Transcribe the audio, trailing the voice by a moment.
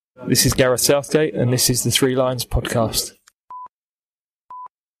This is Gareth Southgate, and this is the Three Lions podcast.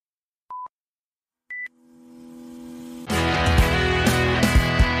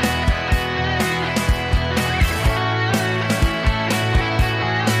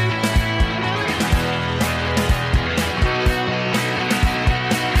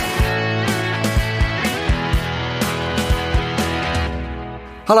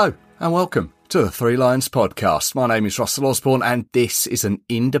 Hello and welcome to the Three Lions podcast. My name is Russell Osborne and this is an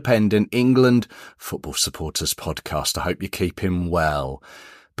independent England football supporters podcast. I hope you're keeping well.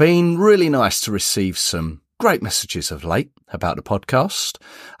 Been really nice to receive some great messages of late about the podcast.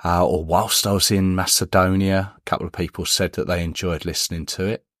 Or whilst I was in Macedonia, a couple of people said that they enjoyed listening to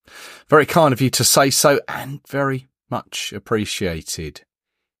it. Very kind of you to say so and very much appreciated.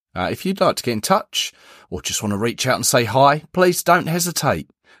 If you'd like to get in touch or just want to reach out and say hi, please don't hesitate.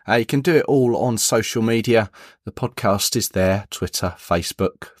 You can do it all on social media. The podcast is there, Twitter,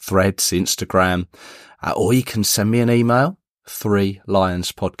 Facebook, Threads, Instagram, or you can send me an email,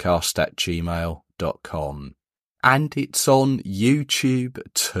 threelionspodcast@gmail.com. And it's on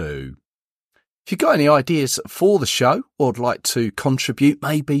YouTube too. If you've got any ideas for the show or would like to contribute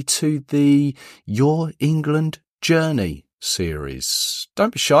maybe to the Your England Journey series,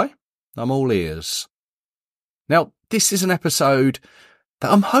 don't be shy. I'm all ears. Now, this is an episode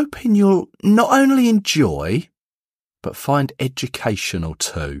that I'm hoping you'll not only enjoy, but find educational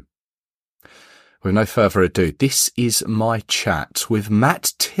too. With no further ado, this is my chat with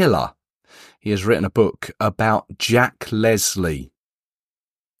Matt Tiller. He has written a book about Jack Leslie.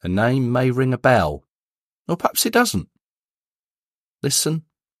 A name may ring a bell, or perhaps it doesn't. Listen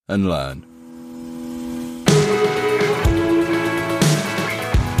and learn.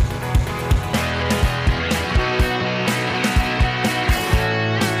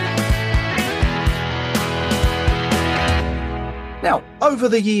 Now, over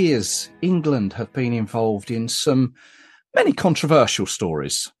the years, England have been involved in many controversial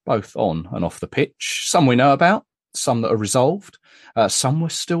stories, both on and off the pitch. Some we know about, some that are resolved, some we're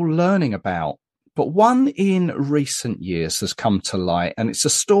still learning about. But one in recent years has come to light, and it's a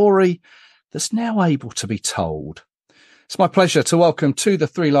story that's now able to be told. It's my pleasure to welcome to the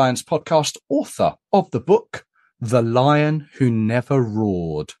Three Lions podcast, author of the book, The Lion Who Never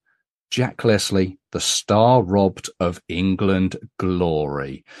Roared, Jack Leslie, the star robbed of England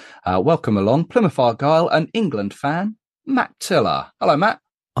glory. Welcome along, Plymouth Argyle and England fan, Matt Tiller. Hello, Matt.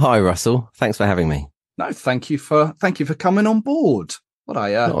 Hi, Russell. Thanks for having me. No, thank you for coming on board. Not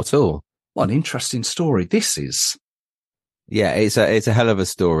at all. What an interesting story this is. Yeah, it's a hell of a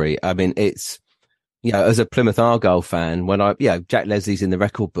story. I mean, it's, as a Plymouth Argyle fan, when Jack Leslie's in the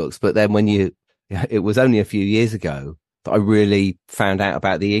record books, but then it was only a few years ago that I really found out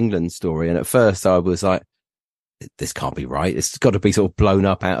about the England story. And at first I was like, this can't be right. It's got to be sort of blown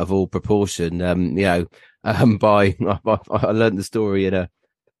up out of all proportion. I learned the story in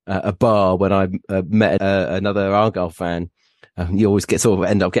a bar when I met another Argyle fan. You always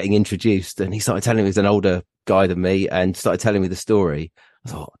end up getting introduced, and he started telling me, he was an older guy than me, and started telling me the story. I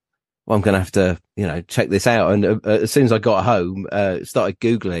thought, well, I'm going to have to, check this out. And as soon as I got home, started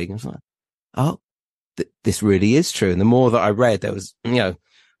Googling. I was like, oh, this really is true. And the more that I read, there was,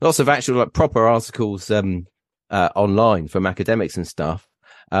 lots of actual proper articles online from academics and stuff,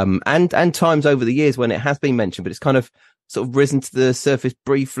 and times over the years when it has been mentioned, but it's kind of sort of risen to the surface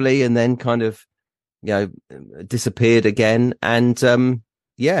briefly and then kind of, disappeared again. And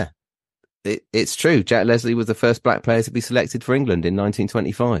it's true. Jack Leslie was the first black player to be selected for England in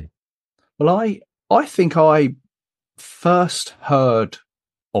 1925. Well, I think I first heard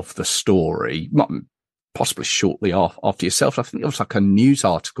of the story possibly shortly after yourself. I think it was like a news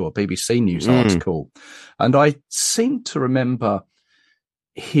article, a BBC news article. And I seem to remember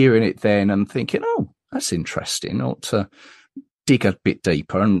hearing it then and thinking, oh, that's interesting. I ought to dig a bit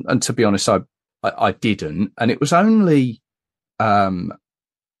deeper. And to be honest, I didn't. And it was only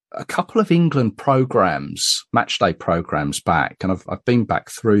a couple of England programmes, matchday programmes back, and I've been back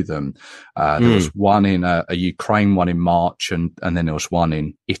through them. There was one in a Ukraine one in March, and then there was one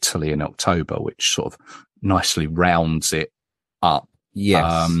in Italy in October, which sort of nicely rounds it up.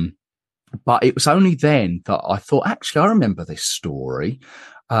 Yes. But it was only then that I thought, actually, I remember this story.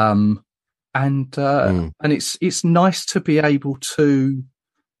 And it's nice to be able to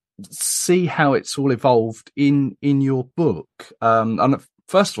see how it's all evolved in your book. And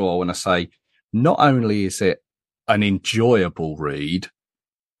first of all, I want to say, not only is it an enjoyable read,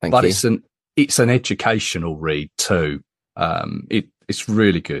 but it's an educational read too. It's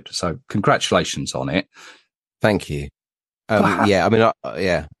really good. So congratulations on it. Thank you.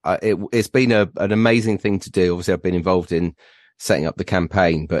 It's been an amazing thing to do. Obviously, I've been involved in setting up the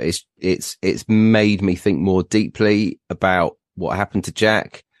campaign, but it's made me think more deeply about what happened to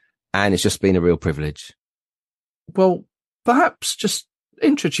Jack, and it's just been a real privilege. Well, perhaps just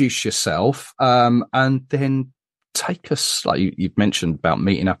introduce yourself, and then take us, like you've mentioned about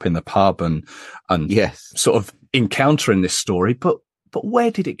meeting up in the pub and yes, sort of encountering this story, but where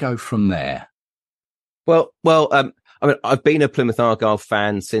did it go from there? Well, I mean, I've been a Plymouth Argyle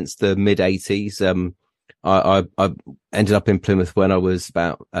fan since the mid '80s. I ended up in Plymouth when I was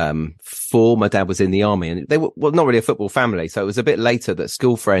about 4. My dad was in the army, and they were not really a football family, so it was a bit later that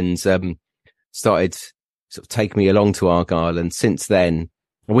school friends started sort of taking me along to Argyle. And since then,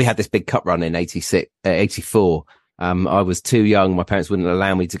 we had this big cup run in 84. I was too young. My parents wouldn't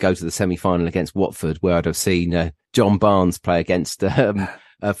allow me to go to the semi-final against Watford, where I'd have seen John Barnes play against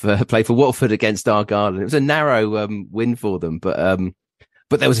play for Watford against Argyle, and it was a narrow win for them.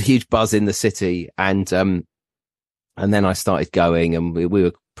 But there was a huge buzz in the city, and then I started going, and we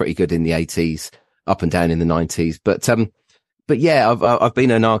were pretty good in the 80s, up and down in the 90s. But yeah, I've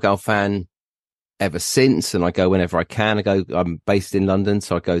been an Argyle fan ever since, and I go whenever I can. I'm based in London,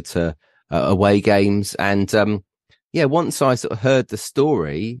 so I go to away games, and yeah, once I sort of heard the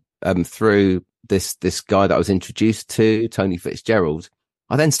story through this guy that I was introduced to, Tony Fitzgerald,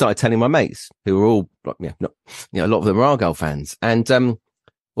 I then started telling my mates, who were all, a lot of them are Argyle fans, and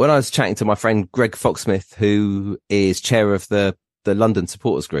when I was chatting to my friend Greg Foxsmith, who is chair of the London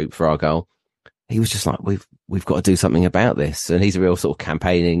supporters group for Argyle, he was just like, we've got to do something about this. And he's a real sort of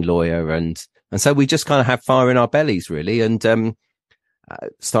campaigning lawyer. And so we just kind of had fire in our bellies, really, and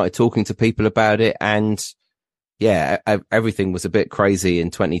started talking to people about it. And yeah, everything was a bit crazy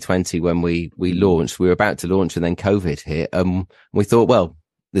in 2020 when we launched. We were about to launch, and then COVID hit. We thought, well,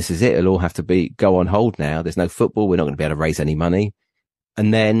 this is it. It'll all have to go on hold now. There's no football. We're not going to be able to raise any money.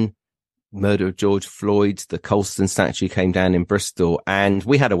 And then murder of George Floyd, the Colston statue came down in Bristol, and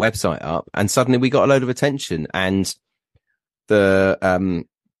we had a website up, and suddenly we got a load of attention. And the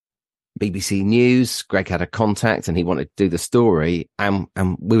BBC News, Greg had a contact, and he wanted to do the story, and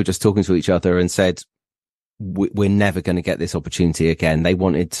we were just talking to each other and said, we're never going to get this opportunity again. They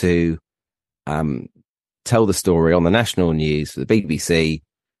wanted to tell the story on the national news for the BBC,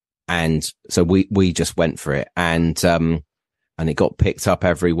 and so we just went for it, and it got picked up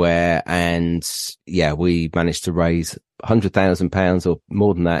everywhere. And yeah, we managed to raise £100,000 or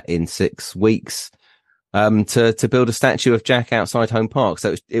more than that in 6 weeks, to build a statue of Jack outside Home Park.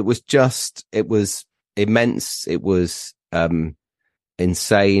 So it was immense. It was,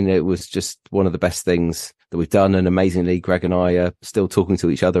 insane. It was just one of the best things that we've done. And amazingly, Greg and I are still talking to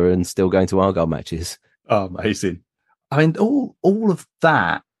each other and still going to Argyle matches. Oh, amazing. I mean, all of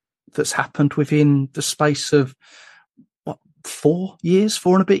that's happened within the space of 4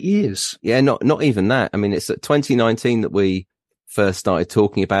 and a bit years. Yeah, not even that. I mean, it's at 2019 that we first started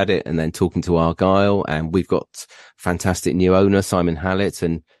talking about it, and then talking to Argyle, and we've got fantastic new owner, Simon Hallett,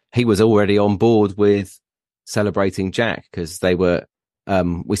 and he was already on board with celebrating Jack, because they were,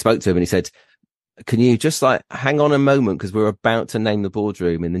 we spoke to him and he said, can you just hang on a moment, because we're about to name the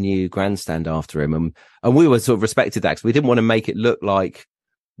boardroom in the new grandstand after him. And we were sort of respected that, because we didn't want to make it look like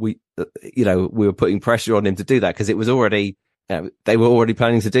we were putting pressure on him to do that, because it was already, they were already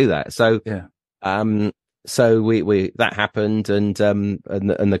planning to do that. So, yeah. So we that happened, and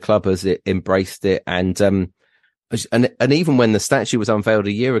the club has embraced it, and even when the statue was unveiled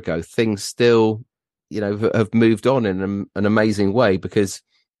a year ago, things still, have moved on in an amazing way, because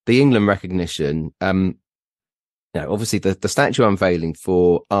the England recognition, obviously the statue unveiling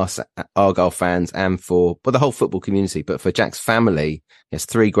for us Argyle fans and for the whole football community, but for Jack's family, he has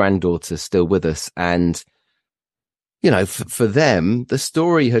 3 granddaughters still with us, and for them, the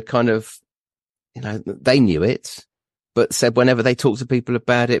story had kind of, they knew it, but said whenever they talked to people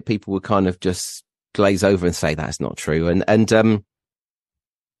about it, people would kind of just glaze over and say that's not true. And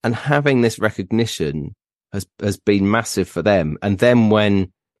having this recognition has been massive for them. And then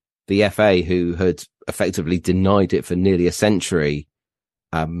when the FA, who had effectively denied it for nearly a century,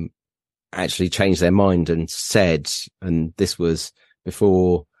 actually changed their mind and said, and this was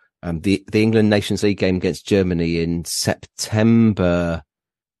before the England Nations League game against Germany in September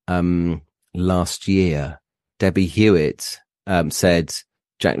last year, Debbie Hewitt said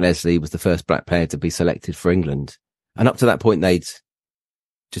Jack Leslie was the first black player to be selected for England. And up to that point, they'd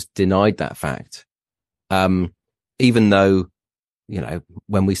just denied that fact. Even though,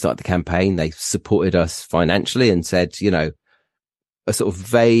 when we started the campaign, they supported us financially and said, a sort of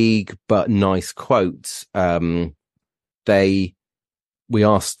vague but nice quote. We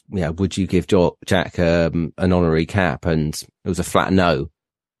asked, would you give Jack an honorary cap? And it was a flat no.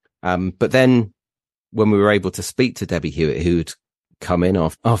 But then when we were able to speak to Debbie Hewitt, who'd come in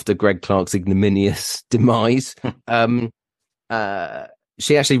after Greg Clark's ignominious demise.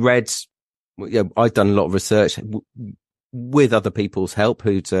 She actually read. I'd done a lot of research with other people's help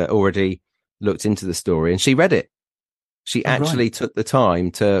who'd already looked into the story, and she read it. She actually took the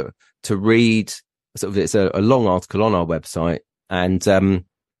time to read. Sort of, it's a long article on our website, and then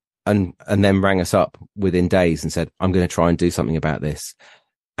rang us up within days and said, "I'm going to try and do something about this."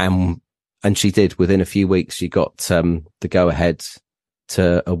 And she did. Within a few weeks, she got the go ahead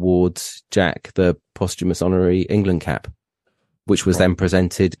to award Jack the posthumous honorary England cap, which was then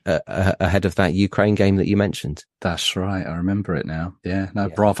presented ahead of that Ukraine game that you mentioned. That's right. I remember it now. Yeah. No,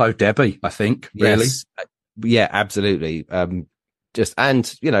 bravo, Debbie, I think. Really? Yes. Yeah, absolutely. And,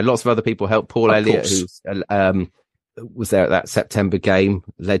 lots of other people helped. Paul Elliott, who was there at that September game,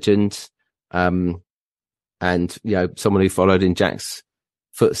 legend. And, someone who followed in Jack's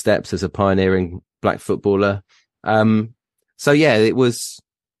footsteps as a pioneering black footballer. That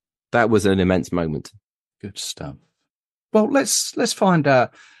was an immense moment. Good stuff. Well, let's find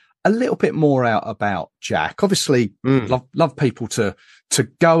out a little bit more out about Jack. Obviously, love people to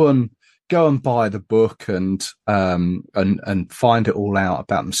go and buy the book and find it all out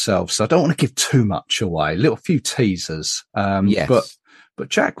about themselves. So I don't want to give too much away. A few teasers. Yes. But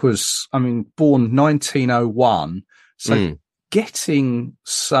Jack was, born 1901. So getting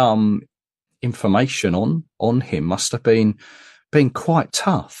some information on him must have been quite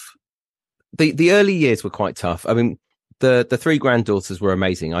tough. The early years were quite tough. The three granddaughters were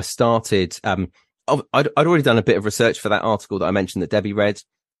amazing. I started, I'd already done a bit of research for that article that I mentioned that Debbie read.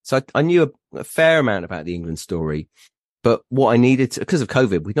 So I knew a fair amount about the England story, but what I needed because of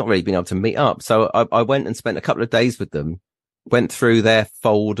COVID, we'd not really been able to meet up. So I went and spent a couple of days with them, went through their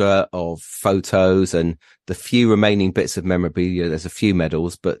folder of photos and the few remaining bits of memorabilia. There's a few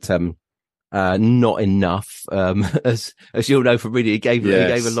medals, but, not enough. As you'll know from reading, he gave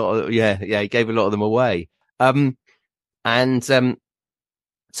a lot of them away. So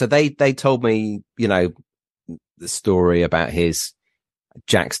they told me, the story about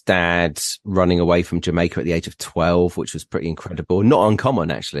Jack's dad running away from Jamaica at the age of 12, which was pretty incredible, not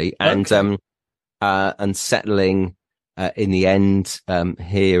uncommon actually. And settling, in the end,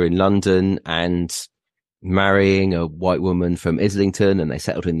 here in London and marrying a white woman from Islington, and they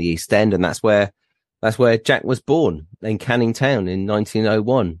settled in the East End. And that's where Jack was born, in Canning Town in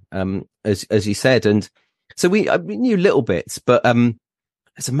 1901, as you said. And so we knew little bits, but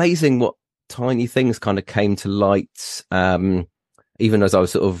it's amazing what tiny things kind of came to light. Even as I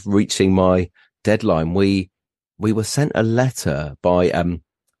was sort of reaching my deadline, we were sent a letter by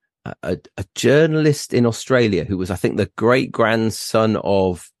a journalist in Australia who was, I think, the great grandson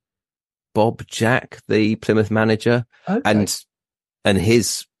of Bob Jack, the Plymouth manager, and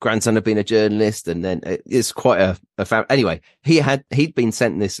his grandson had been a journalist, and then it's quite a family. Anyway, he'd been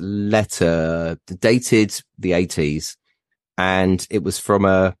sent this letter dated the 80s, and it was from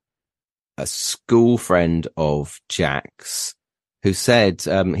a school friend of Jack's who said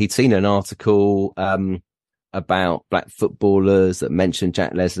he'd seen an article about black footballers that mentioned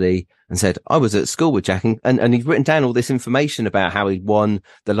Jack Leslie, and said, I was at school with Jack, and he'd written down all this information about how he'd won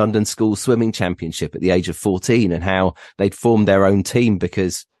the London School Swimming Championship at the age of 14, and how they'd formed their own team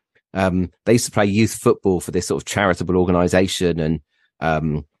because they used to play youth football for this sort of charitable organisation.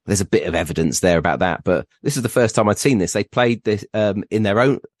 And there's a bit of evidence there about that, but this is the first time I'd seen this. They played this in their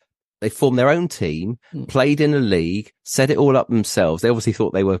own. They formed their own team, played in a league, set it all up themselves. They obviously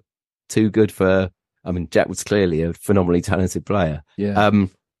thought they were too good for. Jack was clearly a phenomenally talented player. Yeah.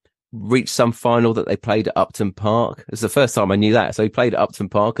 Reached some final that they played at Upton Park. It was the first time I knew that. So he played at Upton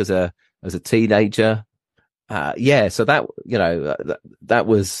Park as a teenager. So that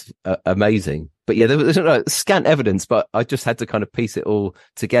was amazing. But yeah, there was scant evidence, but I just had to kind of piece it all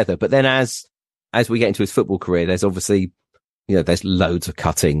together. But then as we get into his football career, there's obviously, there's loads of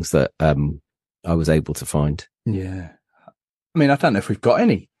cuttings that I was able to find. Yeah. I don't know if we've got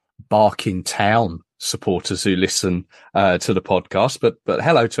any Barking Town supporters who listen to the podcast, but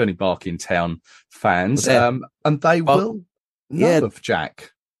hello to any Barking Town fans. And they will know of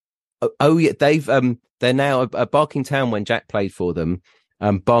Jack. Oh yeah, they're now a Barking Town when Jack played for them,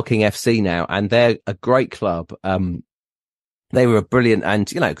 Barking FC now, and they're a great club. They were a brilliant, and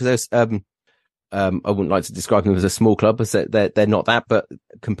because there's I wouldn't like to describe them as a small club, because they're not that, but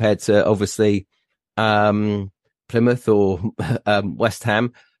compared to obviously Plymouth or West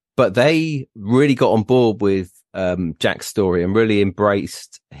Ham. But they really got on board with Jack's story and really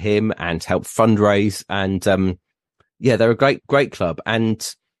embraced him and helped fundraise. And they're a great club.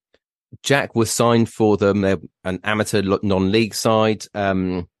 And Jack was signed for them. They're an amateur non-league side,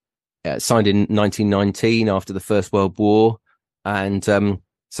 signed in 1919 after the First World War. And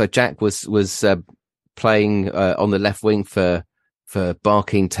so Jack was playing on the left wing for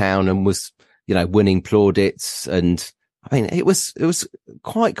Barking Town and was, winning plaudits. And I mean, it was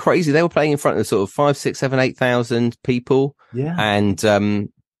quite crazy. They were playing in front of sort of 5, 6, 7, 8,000 people. Yeah. And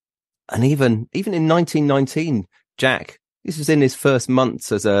even in 1919, Jack, this was in his first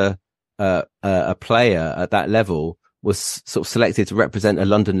months as a player at that level, was sort of selected to represent a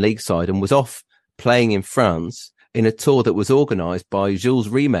London League side and was off playing in France in a tour that was organised by Jules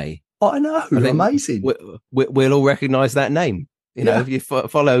Rimet. I know, amazing. We'll all recognise that name. If you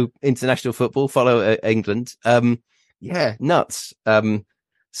follow international football, follow England. Nuts.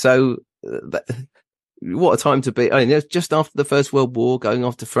 What a time to be. I mean, it was just after the First World War, going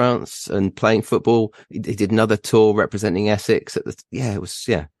off to France and playing football. He did another tour representing Essex.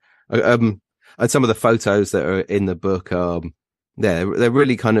 And some of the photos that are in the book, they're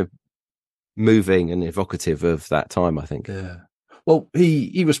really kind of moving and evocative of that time, I think. Yeah. Well,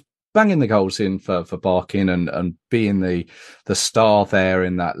 he was banging the goals in for Barking and being the star there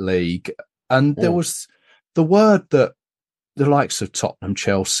in that league. And there was the word that the likes of Tottenham,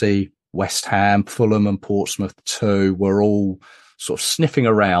 Chelsea, West Ham, Fulham and Portsmouth too were all sort of sniffing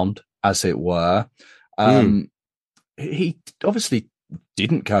around, as it were. He obviously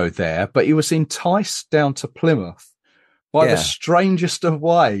didn't go there, but he was enticed down to Plymouth by the strangest of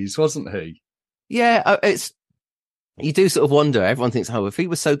ways, wasn't he? Yeah, you do sort of wonder. Everyone thinks, if he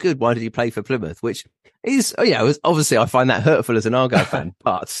was so good, why did he play for Plymouth? Which is, obviously I find that hurtful as an Argyle fan,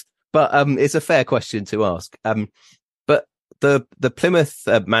 but it's a fair question to ask. But the Plymouth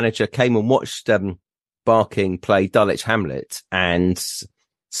manager came and watched Barking play Dulwich Hamlet, and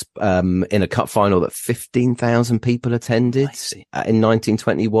in a cup final that 15,000 people attended in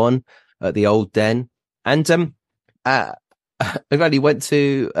 1921 at the Old Den. And he went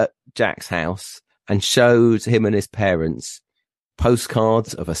to Jack's house and showed him and his parents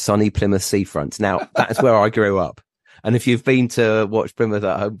postcards of a sunny Plymouth seafront. Now, that's where I grew up. And if you've been to watch Plymouth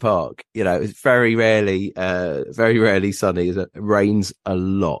at Home Park, it's very rarely sunny. It rains a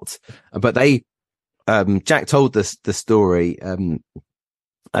lot. But Jack told the story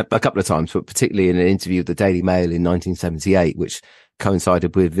a couple of times, but particularly in an interview with the Daily Mail in 1978, which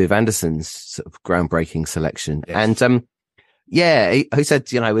coincided with Viv Anderson's sort of groundbreaking selection. Yes. And he said,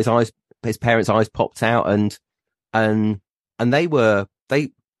 his parents' eyes popped out, and they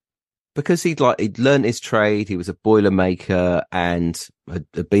because he'd learned his trade. He was a boiler maker and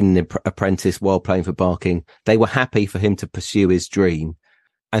had been an apprentice while playing for Barking. They were happy for him to pursue his dream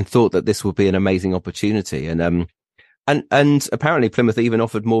and thought that this would be an amazing opportunity. And apparently Plymouth even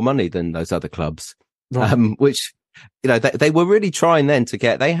offered more money than those other clubs, right. Which, they were really trying then to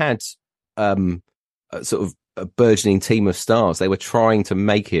get, they had, a sort of a burgeoning team of stars. They were trying to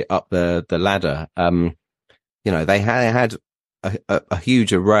make it up the ladder. They had a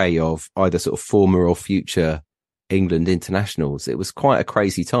huge array of either sort of former or future England internationals. It was quite a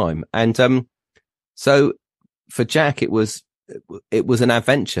crazy time. And, so for Jack, it was an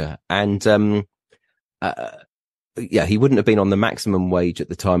adventure. And, he wouldn't have been on the maximum wage at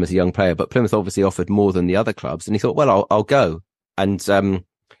the time as a young player, but Plymouth obviously offered more than the other clubs. And he thought, well, I'll go. And,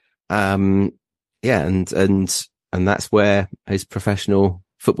 and that's where his professional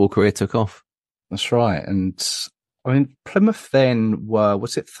football career took off. That's right. And I mean, Plymouth then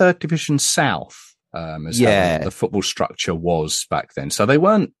was it third division South? How the football structure was back then. So they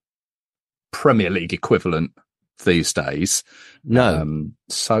weren't Premier League equivalent these days. No.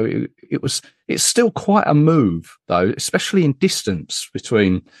 So it's still quite a move though, especially in distance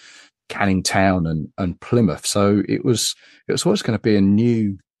between Canning Town and Plymouth. So it was always going to be a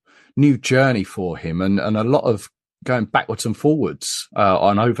new journey for him and a lot of going backwards and forwards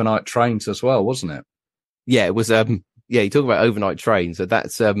on overnight trains as well, wasn't it? Yeah, it was. You talk about overnight trains. So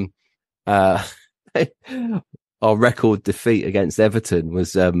that's our record defeat against Everton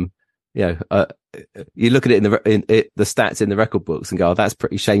was. You look at it in the stats in the record books and go, oh, that's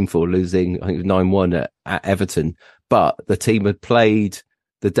pretty shameful, losing I think 9-1 at Everton. But the team had played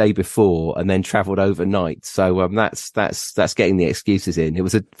the day before and then travelled overnight. So that's getting the excuses in. It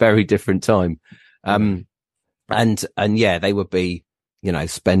was a very different time. And they would be,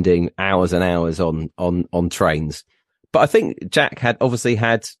 spending hours and hours on trains. But I think Jack had obviously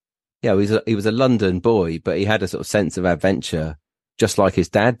had, he was a London boy, but he had a sort of sense of adventure, just like his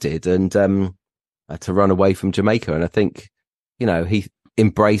dad did, and to run away from Jamaica. And I think, he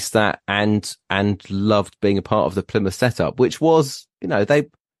embraced that and loved being a part of the Plymouth setup, which was, they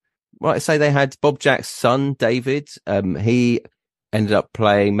had Bob Jack's son, David. He ended up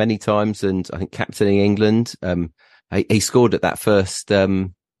playing many times and I think captaining England. He scored at that first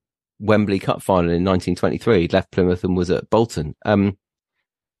Wembley Cup final in 1923. He'd left Plymouth and was at Bolton.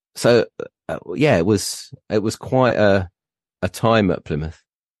 So it was quite a time at Plymouth.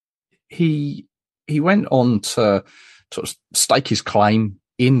 He went on to sort of stake his claim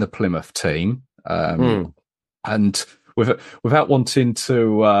in the Plymouth team, and without wanting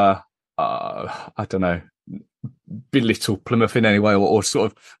to, I don't know, belittle Plymouth in any way or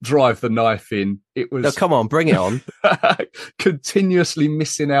sort of drive the knife in. It was, no, come on, bring it on. continuously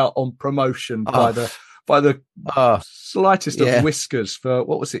missing out on promotion by the slightest of whiskers for,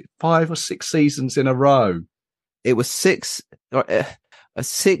 what was it, 5 or 6 seasons in a row. It was 6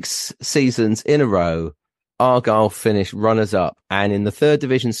 seasons in a row. Argyle finished runners-up, and in the 3rd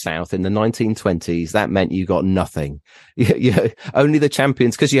Division South in the 1920s, that meant you got nothing. Only the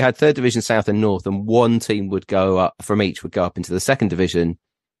champions, because you had 3rd Division South and North, and one team would go up from each would go up into the 2nd Division,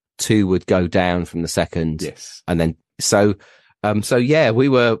 2 would go down from the 2nd, yes, and then we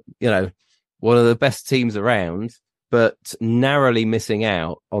were, one of the best teams around, but narrowly missing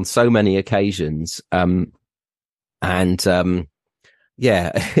out on so many occasions, it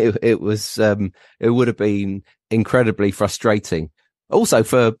would have been incredibly frustrating. Also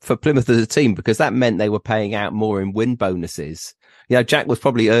for Plymouth as a team, because that meant they were paying out more in win bonuses. Jack was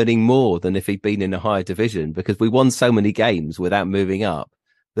probably earning more than if he'd been in a higher division, because we won so many games without moving up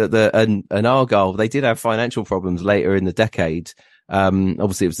that and Argyle, they did have financial problems later in the decade.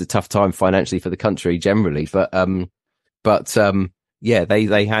 Obviously it was a tough time financially for the country generally, but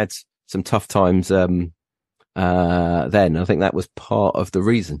they had some tough times, then. I think that was part of the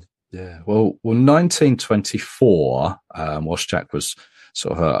reason. Yeah. Well, 1924, whilst Jack was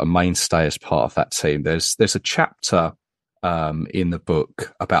sort of a mainstay as part of that team, there's a chapter in the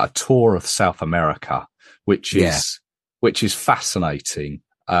book about a tour of South America, which is fascinating.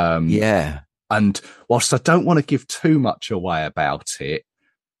 And whilst I don't want to give too much away about it,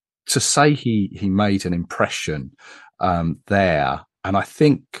 to say he made an impression there, and I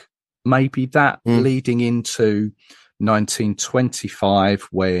think maybe that leading into 1925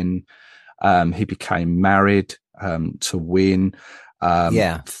 when he became married to Win.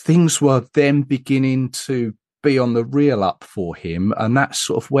 Things were then beginning to be on the reel up for him, and that's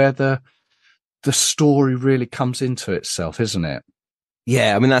sort of where the story really comes into itself, isn't it?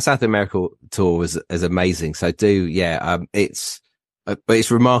 Yeah, I mean, that South America tour was amazing. So it's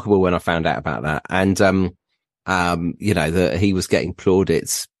remarkable when I found out about that, and that he was getting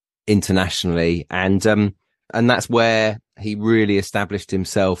plaudits internationally, and that's where he really established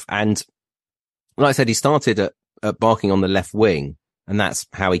himself. And like I said, he started at Barking on the left wing, and that's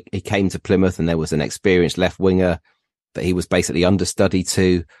how he came to Plymouth. And there was an experienced left winger that he was basically understudy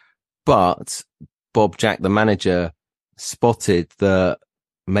to, but Bob Jack, the manager, spotted that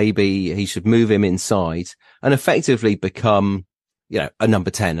maybe he should move him inside and effectively become, a number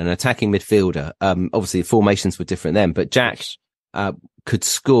 10, an attacking midfielder. Obviously the formations were different then, but Jack could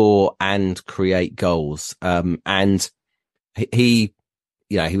score and create goals. And he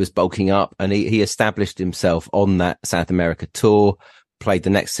was bulking up, and he established himself on that South America tour, played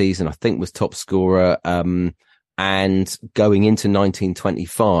the next season, I think was top scorer. And going into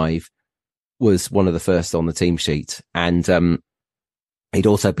 1925 was one of the first on the team sheet. And, he'd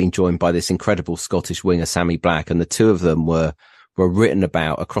also been joined by this incredible Scottish winger, Sammy Black, and the two of them were written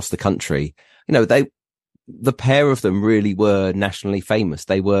about across the country. The pair of them really were nationally famous.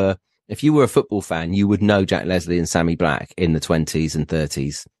 They were, if you were a football fan, you would know Jack Leslie and Sammy Black in the 20s and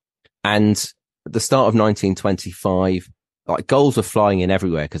 30s. And at the start of 1925, goals were flying in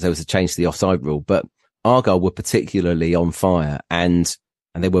everywhere because there was a change to the offside rule, but Argyle were particularly on fire, and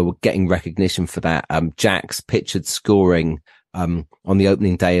they were getting recognition for that. Jack's pictured scoring on the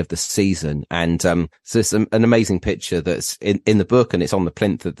opening day of the season, and so it's an amazing picture that's in the book, and it's on the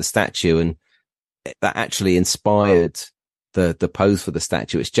plinth of the statue, and that actually inspired the pose for the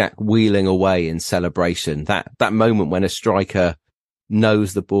statue. It's Jack wheeling away in celebration. That moment when a striker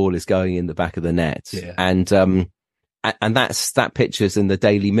knows the ball is going in the back of the net, and that picture's in the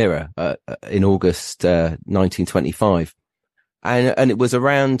Daily Mirror in August 1925, and it was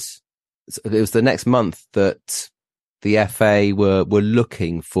the next month that the FA were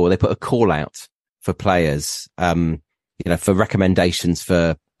looking for. They put a call out for players, for recommendations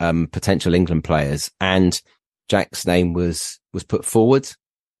for potential England players, and Jack's name was put forward.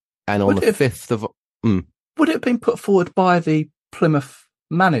 And on the 5th of would it have been put forward by the Plymouth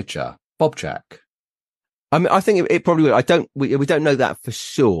manager, Bob Jack? I mean, I think it probably would. We don't know that for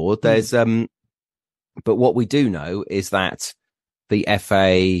sure. There's but what we do know is that the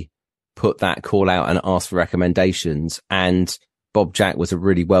FA put that call out and asked for recommendations, and Bob Jack was a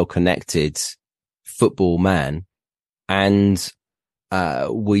really well connected football man, and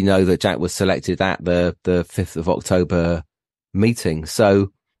we know that Jack was selected at the 5th of October meeting.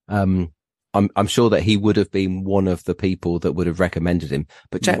 So, I'm sure that he would have been one of the people that would have recommended him.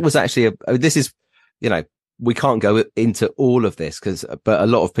 But Jack was actually this is, we can't go into all of this but a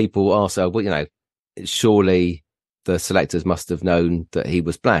lot of people are so, surely the selectors must have known that he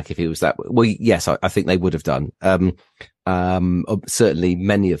was black if he was that. Well, yes, I think they would have done. Certainly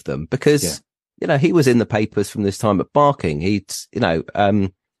many of them, because, he was in the papers from this time at Barking.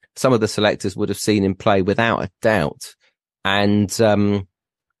 Some of the selectors would have seen him play without a doubt. And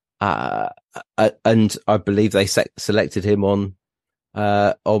I believe they selected him on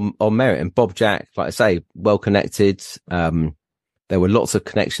merit. And Bob Jack, like I say, well connected. There were lots of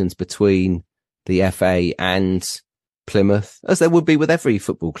connections between the FA and Plymouth, as there would be with every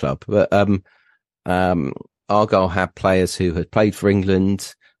football club. But Argyle had players who had played for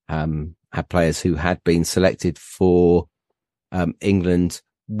England, had players who had been selected for England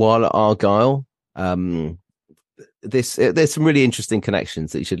while at Argyle. There's some really interesting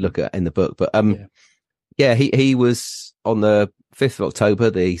connections that you should look at in the book. But he was on the 5th of October.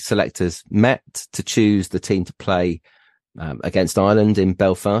 The selectors met to choose the team to play against Ireland in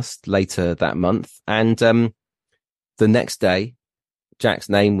Belfast later that month. And the next day, Jack's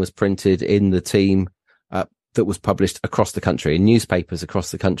name was printed in the team that was published across the country, in newspapers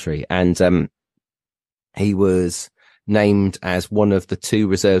across the country. And he was named as one of the 2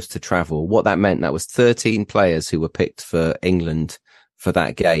 reserves to travel. What that meant, that was 13 players who were picked for England for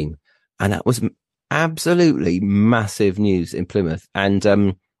that game. And that was absolutely massive news in Plymouth. And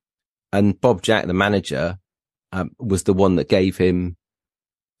Bob Jack, the manager, was the one that gave him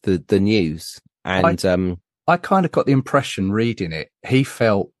the news. And I kind of got the impression reading it, he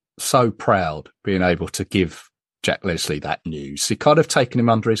felt so proud being able to give Jack Leslie that news. He kind of taken him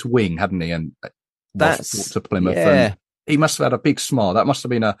under his wing, hadn't he? And that's brought to Plymouth. Yeah. And he must have had a big smile. That must have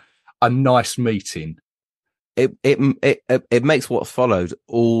been a nice meeting. It makes what followed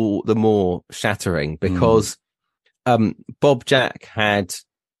all the more shattering, because Bob Jack had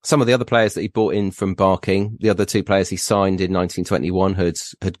some of the other players that he brought in from Barking. The other 2 players he signed in 1921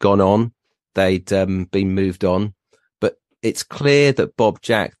 had gone on. They'd been moved on. But it's clear that Bob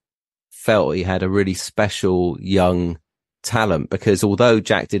Jack felt he had a really special young talent, because although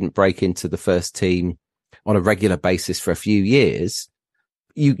Jack didn't break into the first team on a regular basis for a few years,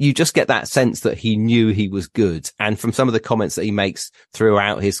 you just get that sense that he knew he was good. And from some of the comments that he makes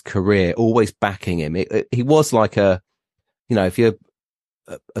throughout his career, always backing him, he was like if you're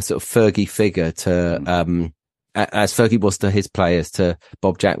a sort of Fergie figure to, as Fergie was to his players, to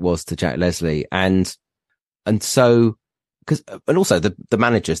Bob Jack was to Jack Leslie. And so, and also the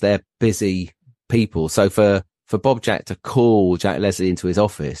managers, they're busy people. So for Bob Jack to call Jack Leslie into his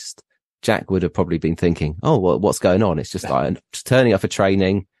office, Jack would have probably been thinking, oh, well, what's going on? It's just like just turning up for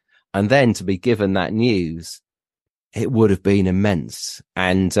training. And then to be given that news, it would have been immense.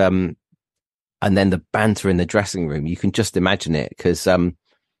 And then the banter in the dressing room, you can just imagine it, because,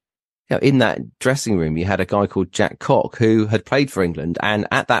 in that dressing room, you had a guy called Jack Cock who had played for England and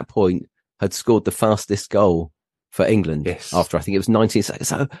at that point had scored the fastest goal for England after, I think it was 19 seconds.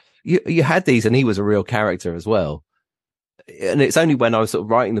 So you had these, and he was a real character as well. And it's only when I was sort of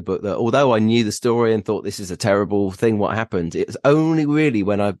writing the book that, although I knew the story and thought this is a terrible thing, what happened, it's only really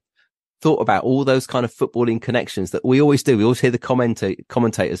when I thought about all those kind of footballing connections that we always do. We always hear the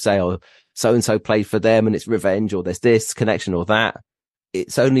commentators say, oh, so-and-so played for them and it's revenge, or there's this connection or that.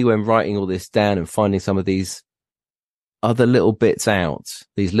 It's only when writing all this down and finding some of these other little bits out,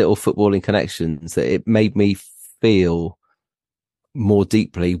 these little footballing connections, that it made me feel more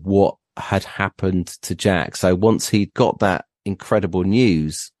deeply what had happened to Jack. So once he'd got that incredible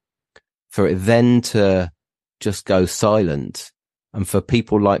news, for it then to just go silent, and for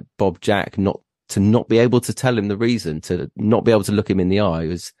people like Bob Jack not be able to tell him the reason, to not be able to look him in the eye,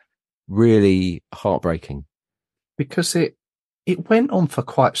 was really heartbreaking. Because it went on for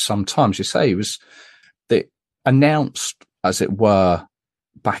quite some time. As you say, it was announced, as it were,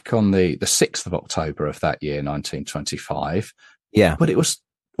 back on the 6th of October of that year, 1925. Yeah. But it was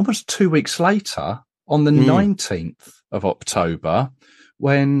almost 2 weeks later, on the 19th of October,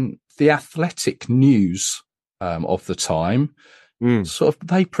 when the Athletic News of the time, sort of,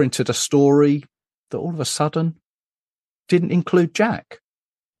 they printed a story that all of a sudden didn't include Jack.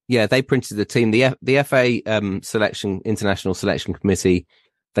 Yeah, they printed the team. The FA International Selection Committee,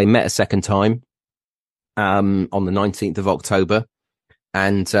 they met a second time on the 19th of October,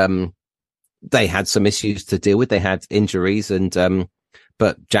 and they had some issues to deal with. They had injuries, and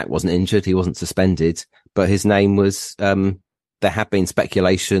but Jack wasn't injured. He wasn't suspended, but his name was, there had been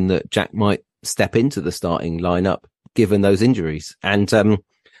speculation that Jack might step into the starting lineup given those injuries. And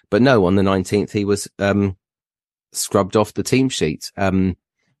but no, on the 19th he was scrubbed off the team sheet. And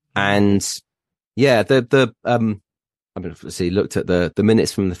yeah, I mean, let's see, looked at the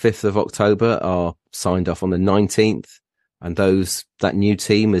minutes from the 5th of October are signed off on the 19th, and that new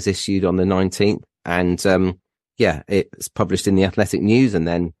team is issued on the 19th. And yeah, it's published in the Athletic News, and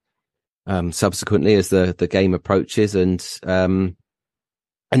then subsequently as the game approaches, and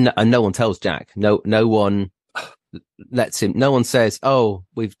no one tells Jack. No one lets him. No one says, "Oh,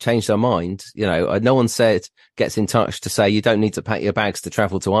 we've changed our mind." You know, no one gets in touch to say you don't need to pack your bags to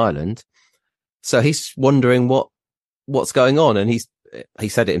travel to Ireland. So he's wondering what's going on, and he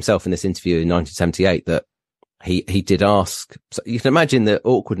said it himself in this interview in 1978 that he did ask. So you can imagine the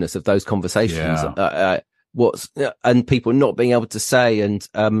awkwardness of those conversations. Yeah. And people not being able to say, and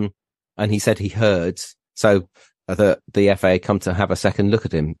he said he heard. So the FA come to have a second look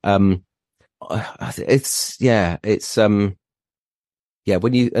at him. When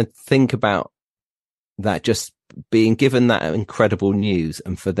you think about that, just being given that incredible news,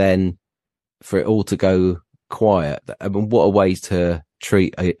 and for it all to go quiet. I mean, what a way to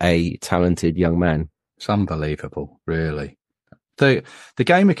treat a talented young man. It's unbelievable, really. The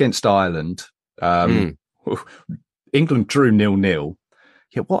game against Ireland, England drew 0-0.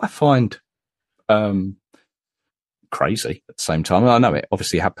 Yeah, what I find crazy at the same time, I know it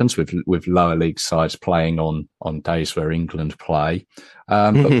obviously happens with lower league sides playing on days where England play,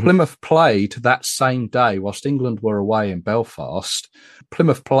 but Plymouth played that same day whilst England were away in Belfast.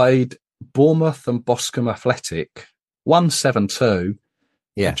 Plymouth played Bournemouth and Boscombe Athletic, 1-7-2.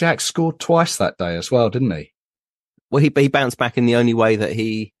 Yeah, Jack scored twice that day as well, didn't he? Well, he bounced back in the only way that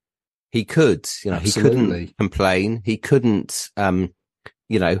he could. You know, Absolutely. He couldn't complain. He couldn't,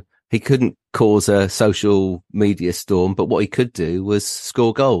 he couldn't cause a social media storm. But what he could do was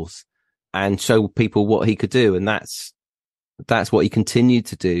score goals and show people what he could do, and that's what he continued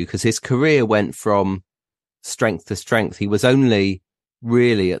to do, because his career went from strength to strength. He was only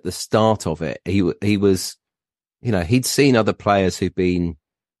really at the start of it. He was, he'd seen other players who'd been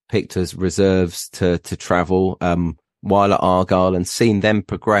picked as reserves to travel while at Argyle, and seen them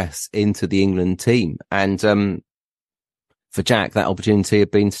progress into the England team. And for Jack, that opportunity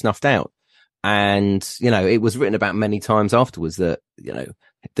had been snuffed out. And it was written about many times afterwards that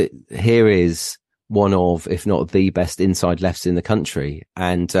that here is one of, if not the best inside lefts in the country,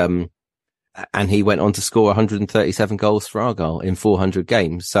 and he went on to score 137 goals for Argyle in 400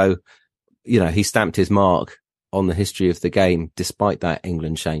 games. So, he stamped his mark on the history of the game, despite that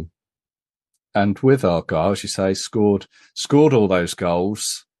England shame. And with Argyle, as you say, scored all those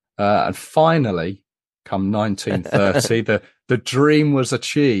goals. And finally, come 1930, the dream was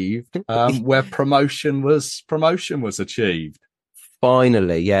achieved, where promotion was achieved.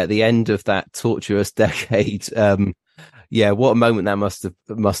 Finally, yeah, at the end of that tortuous decade. Yeah, what a moment that must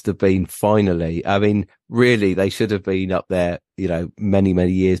have been. Finally, I mean, really, they should have been up there,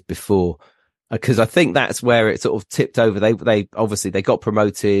 many years before, because I think that's where it sort of tipped over. They obviously they got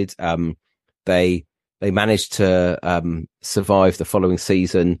promoted. They managed to survive the following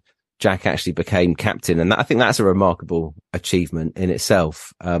season. Jack actually became captain, and I think that's a remarkable achievement in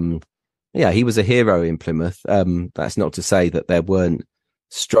itself. Yeah, he was a hero in Plymouth. That's not to say that there weren't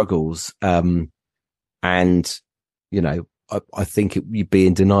struggles. And I think you'd be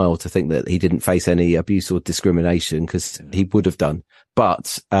in denial to think that he didn't face any abuse or discrimination, because he would have done.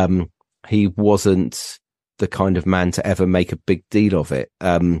 But he wasn't the kind of man to ever make a big deal of it,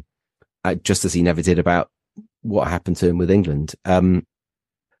 just as he never did about what happened to him with England.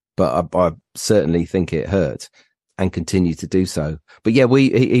 But I certainly think it hurt, and continued to do so. But yeah,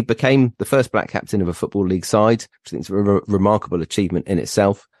 he became the first black captain of a Football League side, which I think is a remarkable achievement in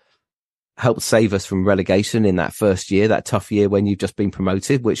itself. Helped save us from relegation in that first year, that tough year when you've just been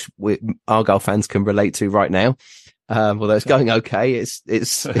promoted, which Argyle fans can relate to right now. Although it's going okay, it's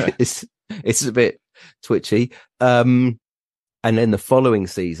a bit twitchy. And then the following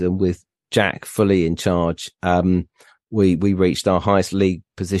season, with Jack fully in charge, we reached our highest league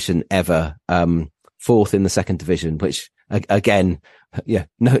position ever, fourth in the second division, which again,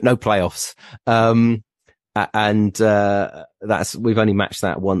 no playoffs. And we've only matched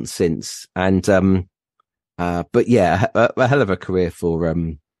that once since. And but yeah, a hell of a career for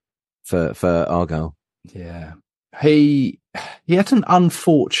Argyle. Yeah, he had an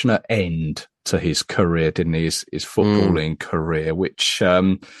unfortunate end to his career, didn't he? His footballing career, which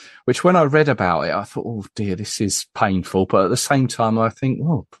when I read about it, I thought, oh dear, this is painful. But at the same time, I think,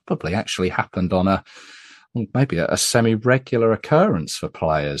 well, probably actually happened on maybe a semi-regular occurrence for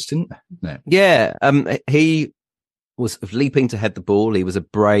players, didn't it? Yeah, he was leaping to head the ball. He was a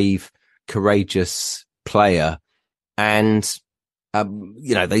brave, courageous player. And,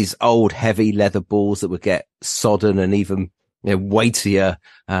 these old heavy leather balls that would get sodden and even weightier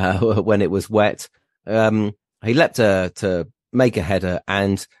when it was wet. He leapt to make a header,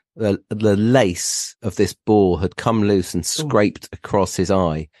 and the lace of this ball had come loose and scraped across his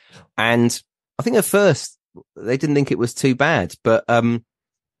eye. And I think at first they didn't think it was too bad, but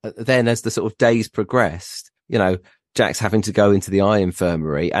then as the sort of days progressed, Jack's having to go into the eye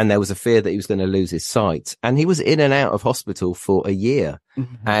infirmary, and there was a fear that he was going to lose his sight. And he was in and out of hospital for a year.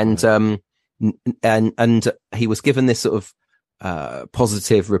 Mm-hmm. And he was given this sort of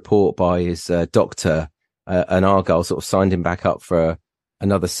positive report by his doctor, and Argyle sort of signed him back up for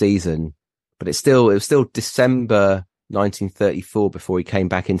another season. But it was still December 1934 before he came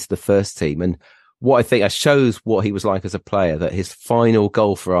back into the first team. And what I think shows what he was like as a player, that his final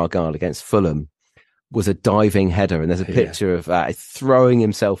goal for Argyle against Fulham was a diving header, and there's a picture of throwing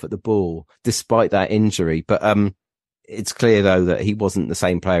himself at the ball despite that injury. But it's clear though that he wasn't the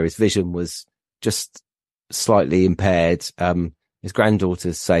same player. His vision was just slightly impaired. His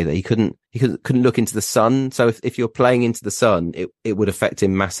granddaughters say that he couldn't look into the sun. So if you're playing into the sun, it would affect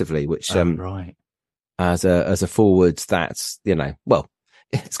him massively. Which right, as a forward, that's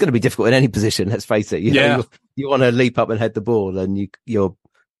it's going to be difficult in any position. Let's face it. You want to leap up and head the ball, and you're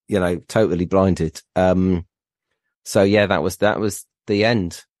totally blinded. So yeah, that was the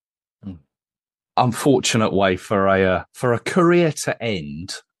end. Unfortunate way for a career to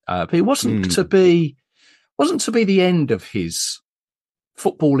end. But it wasn't to be the end of his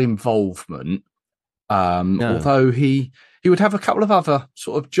football involvement. No. Although he would have a couple of other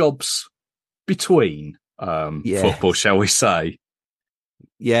sort of jobs between football, shall we say?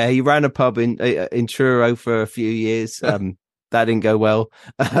 Yeah, he ran a pub in Truro for a few years. That didn't go well.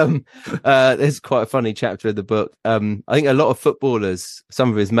 There's quite a funny chapter in the book. I think a lot of footballers, some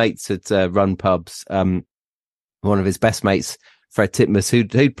of his mates had run pubs. One of his best mates, Fred Titmuss,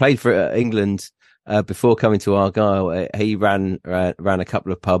 who'd played for England before coming to Argyle, he ran a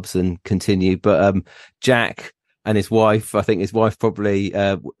couple of pubs and continued. But Jack and his wife, I think his wife probably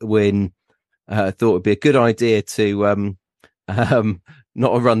Wynne, thought it'd be a good idea to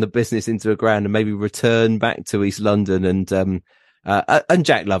not run the business into a ground and maybe return back to East London. And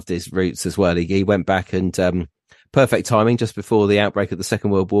Jack loved his roots as well. He went back, and perfect timing just before the outbreak of the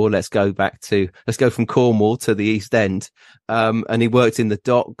Second World War. Let's go from Cornwall to the East End. And he worked in the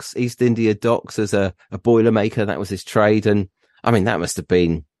docks, East India docks, as a boilermaker. That was his trade. And I mean, that must have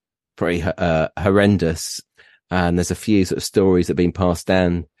been pretty horrendous. And there's a few sort of stories that have been passed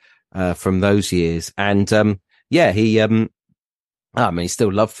down from those years. And he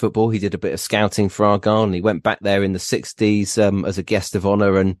still loved football. He did a bit of scouting for Argyle, and he went back there in the 60s as a guest of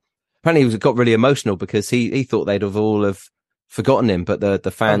honour. And apparently he got really emotional because he thought they'd all have forgotten him, but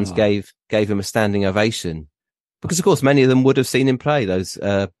the fans gave him a standing ovation, because of course many of them would have seen him play. Those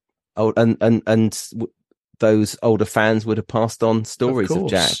those older fans would have passed on stories of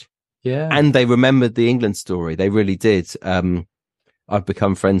Jack. Yeah, and they remembered the England story. They really did. I've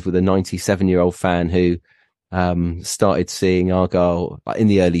become friends with a 97-year-old fan who started seeing Argyle in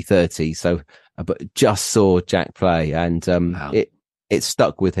the early 30s, so but just saw Jack play, and it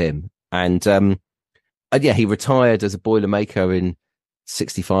stuck with him. And he retired as a boilermaker in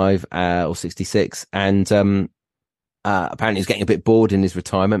 65 or 66, and apparently he was getting a bit bored in his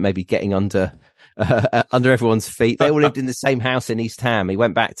retirement, maybe getting under everyone's feet. They all lived in the same house in East Ham. He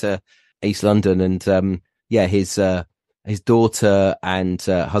went back to East London, and his daughter and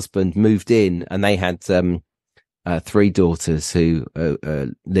husband moved in, and they had three daughters, who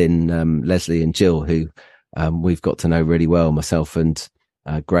Lynn, Leslie, and Jill, who we've got to know really well, myself and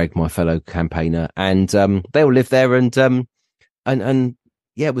Greg, my fellow campaigner, and they all lived there. And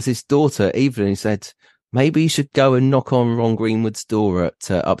it was his daughter Evelyn who said, maybe you should go and knock on Ron Greenwood's door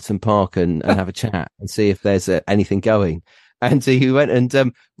at Upton Park and have a chat and see if there's anything going. And so he went,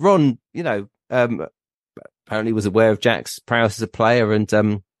 and Ron, apparently was aware of Jack's prowess as a player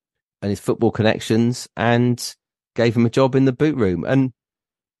and his football connections, and gave him a job in the boot room. And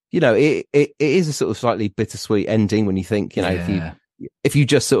it is a sort of slightly bittersweet ending when you think, if you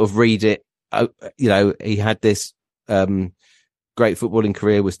just sort of read it, he had this great footballing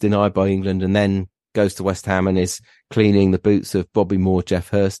career, was denied by England, and then goes to West Ham and is cleaning the boots of Bobby Moore, Geoff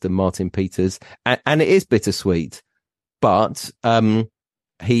Hurst, and Martin Peters, and it is bittersweet. But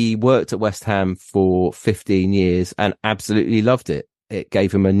he worked at West Ham for 15 years and absolutely loved it. It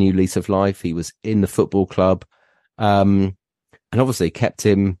gave him a new lease of life. He was in the football club, and obviously kept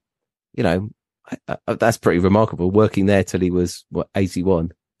him, that's pretty remarkable, working there till he was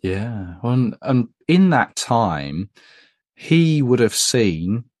 81. Yeah. And in that time, he would have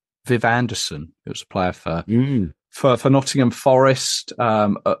seen Viv Anderson, who was a player for for Nottingham Forest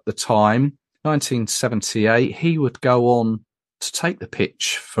at the time, 1978. He would go on to take the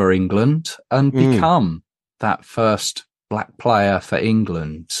pitch for England and become that first black player for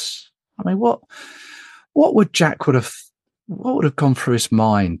England. I mean, what would Jack what would have gone through his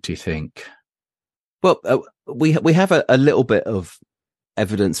mind, do you think? Well, we have a little bit of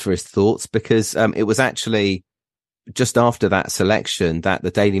evidence for his thoughts, because it was actually just after that selection that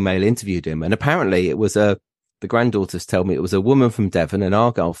the Daily Mail interviewed him, and apparently it was the granddaughters tell me it was a woman from Devon, an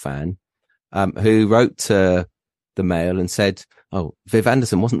Argyle fan, who wrote to the Mail and said, "Oh, Viv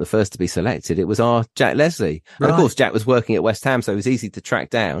Anderson wasn't the first to be selected; it was our Jack Leslie." Right. And of course, Jack was working at West Ham, so it was easy to track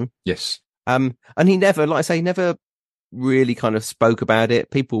down. Yes, and he never, like I say, never really kind of spoke about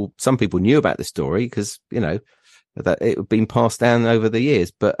it. Some people knew about the story because, you know, that it had been passed down over the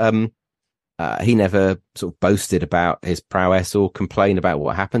years, but he never sort of boasted about his prowess or complained about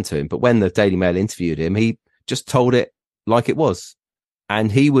what happened to him. But when the Daily Mail interviewed him, he just told it like it was.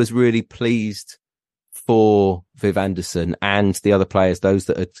 And he was really pleased for Viv Anderson and the other players, those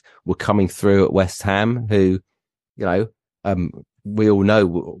that were coming through at West Ham, who, you know, we all know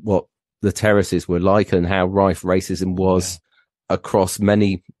what the terraces were like and how rife racism was across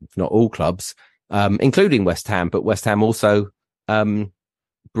many, if not all clubs, including West Ham. But West Ham also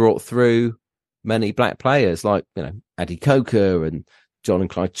brought through many black players like, you know, Adi Coker and John and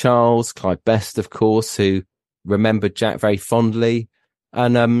Clyde Charles, Clyde Best, of course, who remembered Jack very fondly.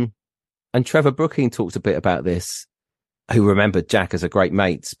 And Trevor Brooking talked a bit about this, who remembered Jack as a great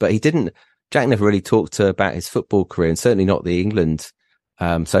mate, but Jack never really talked about his football career, and certainly not the England.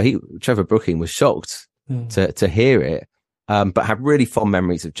 So Trevor Brooking was shocked to hear it, but had really fond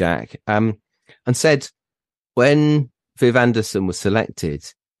memories of Jack, and said when Viv Anderson was selected,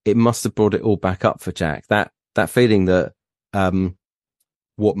 it must have brought it all back up for Jack. That feeling that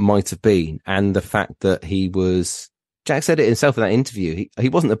what might have been, and the fact that Jack said it himself in that interview. He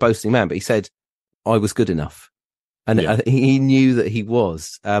wasn't a boasting man, but he said, "I was good enough," and he knew that he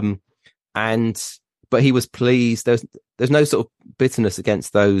was. But he was pleased. There's no sort of bitterness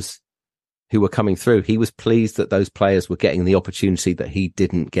against those who were coming through. He was pleased that those players were getting the opportunity that he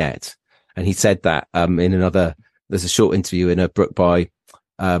didn't get. And he said that there's a short interview in a book by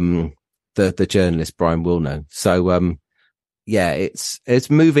the journalist Brian Wilno. So it's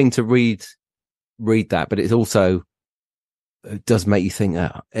moving to read that, but it's also, it does make you think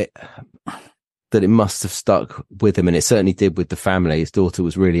that it must have stuck with him, and it certainly did with the family. His daughter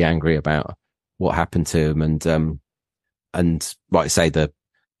was really angry about what happened to him, and like I say, the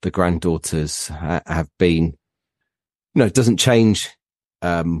granddaughters have been, you know, it doesn't change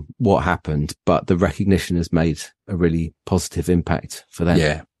what happened, but the recognition has made a really positive impact for them.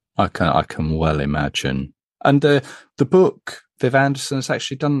 Yeah, I can well imagine. And the book, Viv Anderson has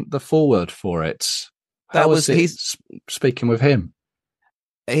actually done the foreword for it. He's speaking with him.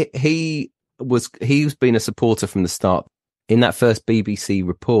 He's been a supporter from the start. In that first BBC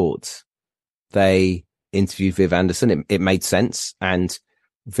report, they interviewed Viv Anderson. It made sense, and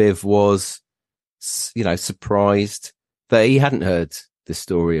Viv was, you know, surprised that he hadn't heard the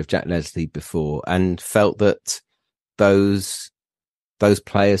story of Jack Leslie before, and felt that those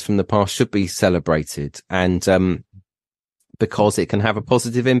players from the past should be celebrated, and because it can have a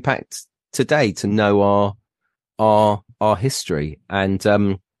positive impact today to know our history. And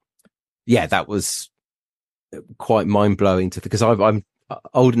that was quite mind blowing because I'm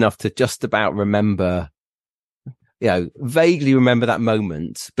old enough to just about remember, you know, vaguely remember that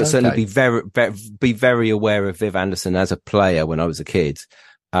moment, but certainly be very aware of Viv Anderson as a player when I was a kid,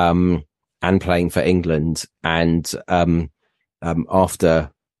 and playing for England, and after,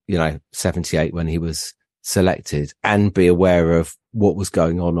 you know, 78 when he was selected, and be aware of what was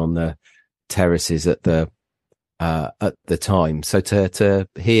going on the terraces at the time. So to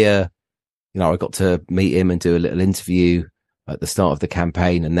hear, you know, I got to meet him and do a little interview at the start of the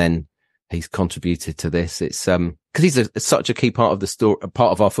campaign, and then he's contributed to this. It's because he's such a key part of the story,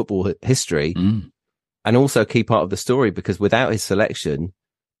 part of our football history, and also a key part of the story, because without his selection,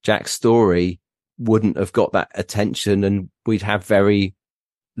 Jack's story wouldn't have got that attention, and we'd have very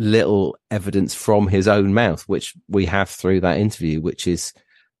little evidence from his own mouth, which we have through that interview, which is,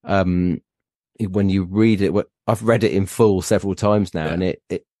 when you read it, I've read it in full several times now, and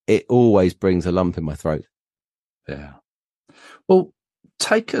it always brings a lump in my throat. Yeah. Well,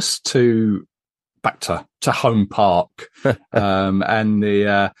 take us back to Home Park, and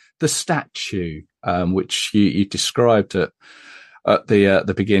the statue, which you described at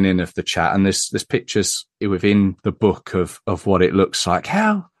the beginning of the chat, and there's pictures within the book of what it looks like.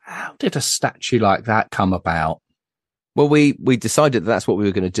 How did a statue like that come about? Well, we decided that's what we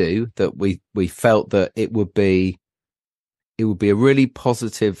were going to do, that we felt that it would be it would be a really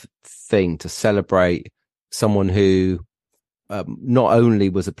positive thing to celebrate someone who not only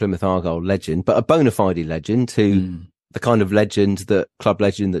was a Plymouth Argyle legend, but a bona fide legend, who the kind of legend, club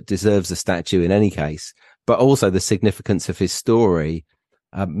legend that deserves a statue in any case, but also the significance of his story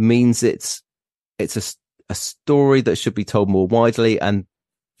means it's a story that should be told more widely, and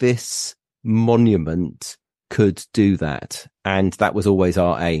this monument could do that. And that was always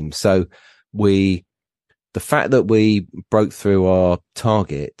our aim. So the fact that we broke through our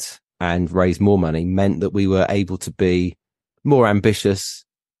target and raised more money meant that we were able to be more ambitious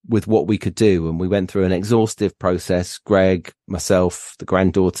with what we could do. And we went through an exhaustive process, Greg, myself, the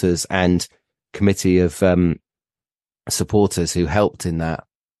granddaughters, and committee of supporters who helped in that,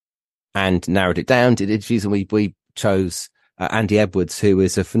 and narrowed it down, did interviews, and we chose Andy Edwards, who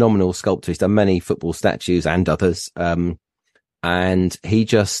is a phenomenal sculptor. He's done many football statues and others. And he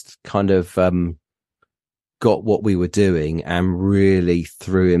just kind of got what we were doing and really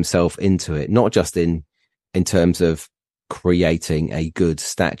threw himself into it, not just in terms of creating a good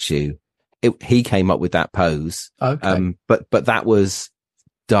statue. He came up with that pose. Okay. But that was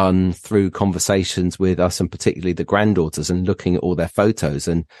done through conversations with us, and particularly the granddaughters, and looking at all their photos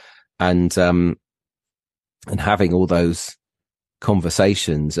and having all those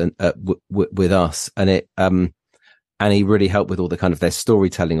conversations and with us. And he really helped with all the kind of their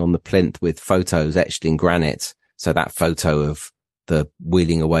storytelling on the plinth with photos etched in granite. So that photo of the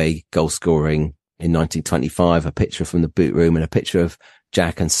wheeling away goal scoring in 1925, a picture from the boot room, and a picture of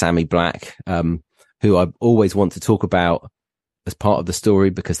Jack and Sammy Black, who I always want to talk about as part of the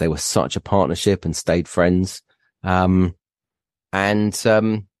story because they were such a partnership and stayed friends. And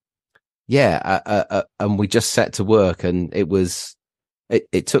we just set to work, and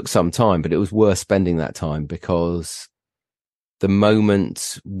it took some time, but it was worth spending that time, because the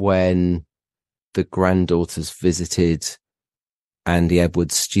moment when the granddaughters visited Andy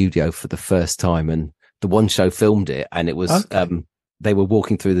Edwards' studio for the first time, and the One Show filmed it, and it was, they were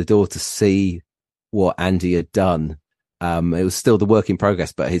walking through the door to see what Andy had done. It was still the work in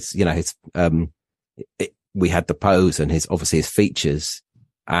progress, but we had the pose and his features,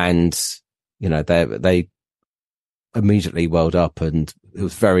 and, they immediately welled up, and it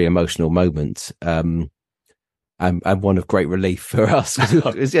was a very emotional moment. And one of great relief for us.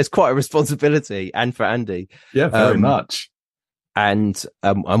 It's quite a responsibility, and for Andy. Yeah, very much. And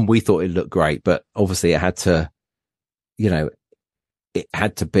we thought it looked great, but obviously it had to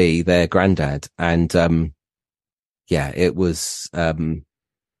be their granddad. And, it was, we're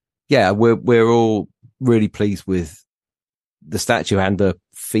all really pleased with the statue and the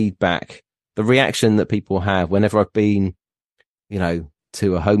feedback, the reaction that people have. Whenever I've been,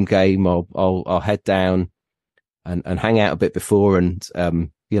 to a home game, I'll head down and hang out a bit before, and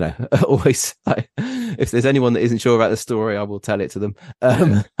always, if there's anyone that isn't sure about the story, I will tell it to them.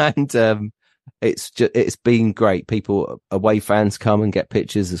 It's been great. People, away fans, come and get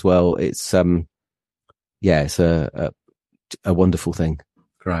pictures as well. It's it's a wonderful thing.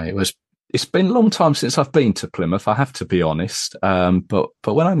 Great. It's been a long time since I've been to Plymouth, I have to be honest. But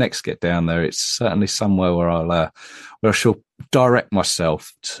when I next get down there, it's certainly somewhere where I shall direct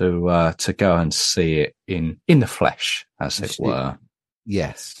myself to go and see it in the flesh, as it were.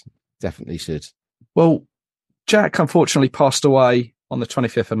 Yes, definitely should. Well, Jack unfortunately passed away on the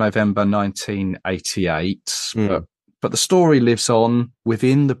 25th of November, 1988. But the story lives on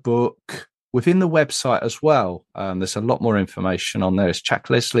within the book, within the website as well. There's a lot more information on there. It's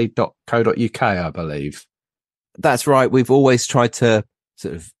jackleslie.co.uk, I believe. That's right. We've always tried to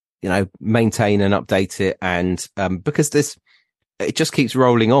sort of, maintain and update it. And because it just keeps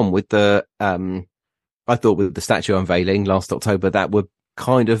rolling on with the, I thought with the statue unveiling last October, that would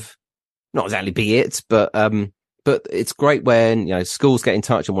kind of not exactly be it, but it's great when, schools get in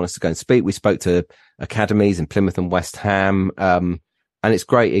touch and want us to go and speak. We spoke to academies in Plymouth and West Ham. And it's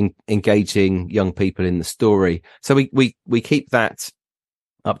great in engaging young people in the story. So we keep that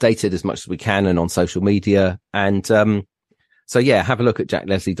updated as much as we can and on social media. And, have a look at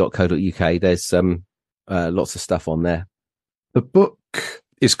jackleslie.co.uk. There's, lots of stuff on there. The book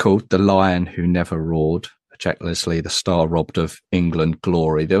is called The Lion Who Never Roared, Jack Leslie, the Star Robbed of England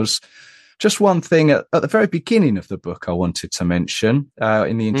Glory. There was just one thing at the very beginning of the book I wanted to mention,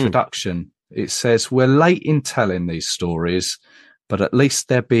 in the introduction. It says, "We're late in telling these stories, but at least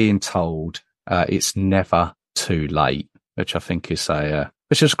they're being told. It's never too late," which I think is a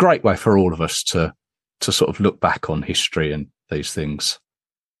great way for all of us to sort of look back on history and these things.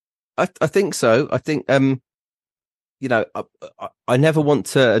 I think so. I think, I never want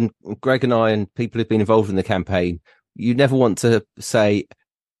to, and Greg and I and people who've been involved in the campaign, you never want to say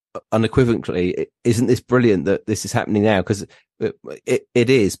unequivocally, isn't this brilliant that this is happening now? Because it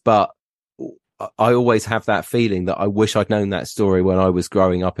is, but I always have that feeling that I wish I'd known that story when I was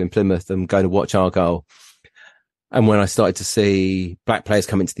growing up in Plymouth and going to watch Argyle. And when I started to see black players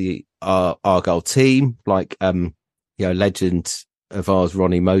come into the Argyle team, like, legend of ours,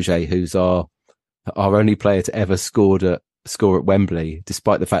 Ronnie Mojay, who's our only player to ever score at Wembley,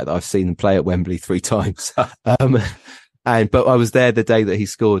 despite the fact that I've seen him play at Wembley 3 times. But I was there the day that he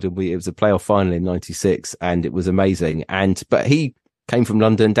scored, and it was a playoff final in '96, and it was amazing. But he came from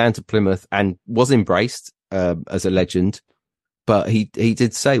London down to Plymouth and was embraced as a legend. But he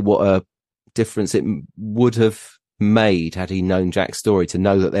did say what a difference it would have made had he known Jack's story, to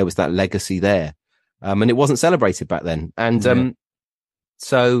know that there was that legacy there. And it wasn't celebrated back then. And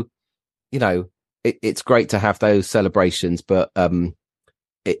so, it's great to have those celebrations, but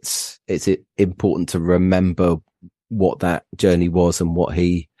it's important to remember what that journey was and what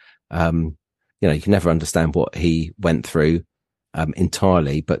he, you can never understand what he went through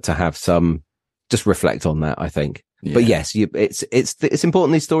entirely, but to have some, just reflect on that, I think. Yeah. But yes, it's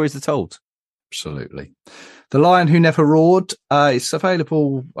important these stories are told. Absolutely. The Lion Who Never Roared, it's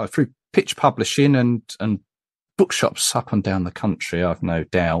available through Pitch Publishing and bookshops up and down the country, I've no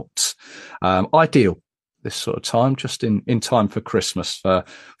doubt. Ideal this sort of time, just in time for Christmas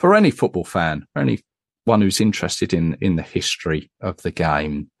for any football fan, or anyone who's interested in the history of the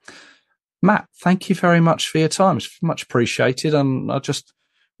game. Matt, thank you very much for your time. It's much appreciated, and I just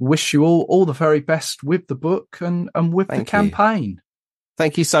wish you all the very best with the book and with the campaign.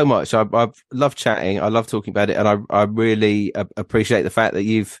 Thank you so much. I've loved chatting. I love talking about it, and I really appreciate the fact that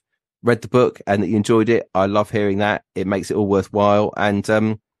you've read the book and that you enjoyed it. I love hearing that. It makes it all worthwhile. And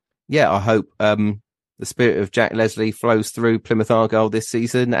I hope the spirit of Jack Leslie flows through Plymouth Argyle this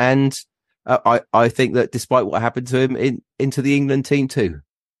season. And I think that despite what happened to him, into the England team too.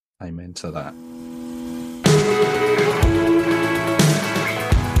 Amen to that.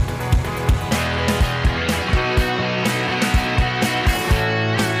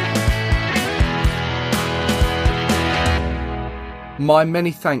 My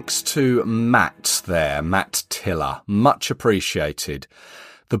many thanks to Matt there, Matt Tiller. Much appreciated.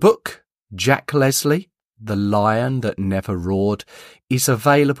 The book, Jack Leslie, The Lion That Never Roared, is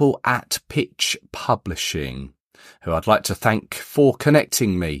available at Pitch Publishing, who I'd like to thank for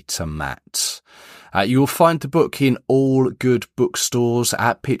connecting me to Matt. You will find the book in all good bookstores,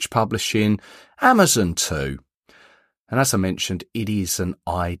 at Pitch Publishing, Amazon too. And as I mentioned, it is an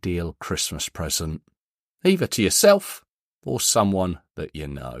ideal Christmas present, either to yourself or someone that you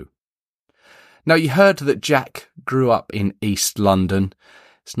know. Now, you heard that Jack grew up in East London.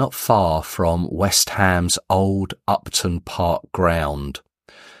 It's not far from West Ham's old Upton Park ground.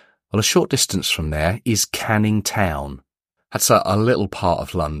 Well, a short distance from there is Canning Town. That's a little part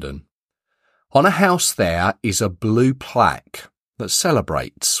of London. On a house there is a blue plaque that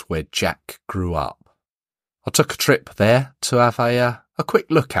celebrates where Jack grew up. I took a trip there to have a quick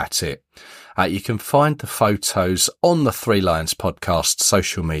look at it. You can find the photos on the Three Lions podcast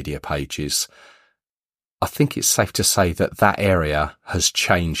social media pages. I think it's safe to say that area has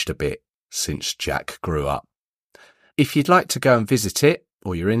changed a bit since Jack grew up. If you'd like to go and visit it,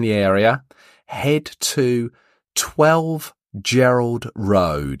 or you're in the area, head to 12 Gerald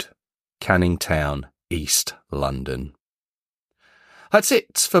Road, Canning Town, East London. That's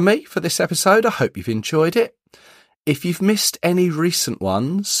it for me for this episode. I hope you've enjoyed it. If you've missed any recent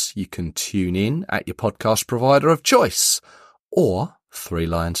ones, you can tune in at your podcast provider of choice or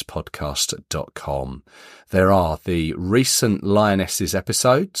threelionspodcast.com. There are the recent Lionesses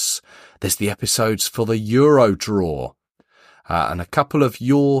episodes. There's the episodes for the Euro draw and a couple of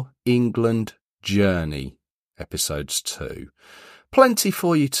Your England Journey episodes too. Plenty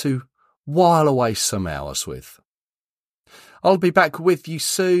for you to while away some hours with. I'll be back with you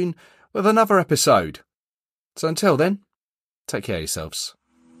soon with another episode. So until then, take care of yourselves.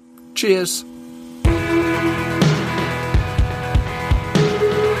 Cheers.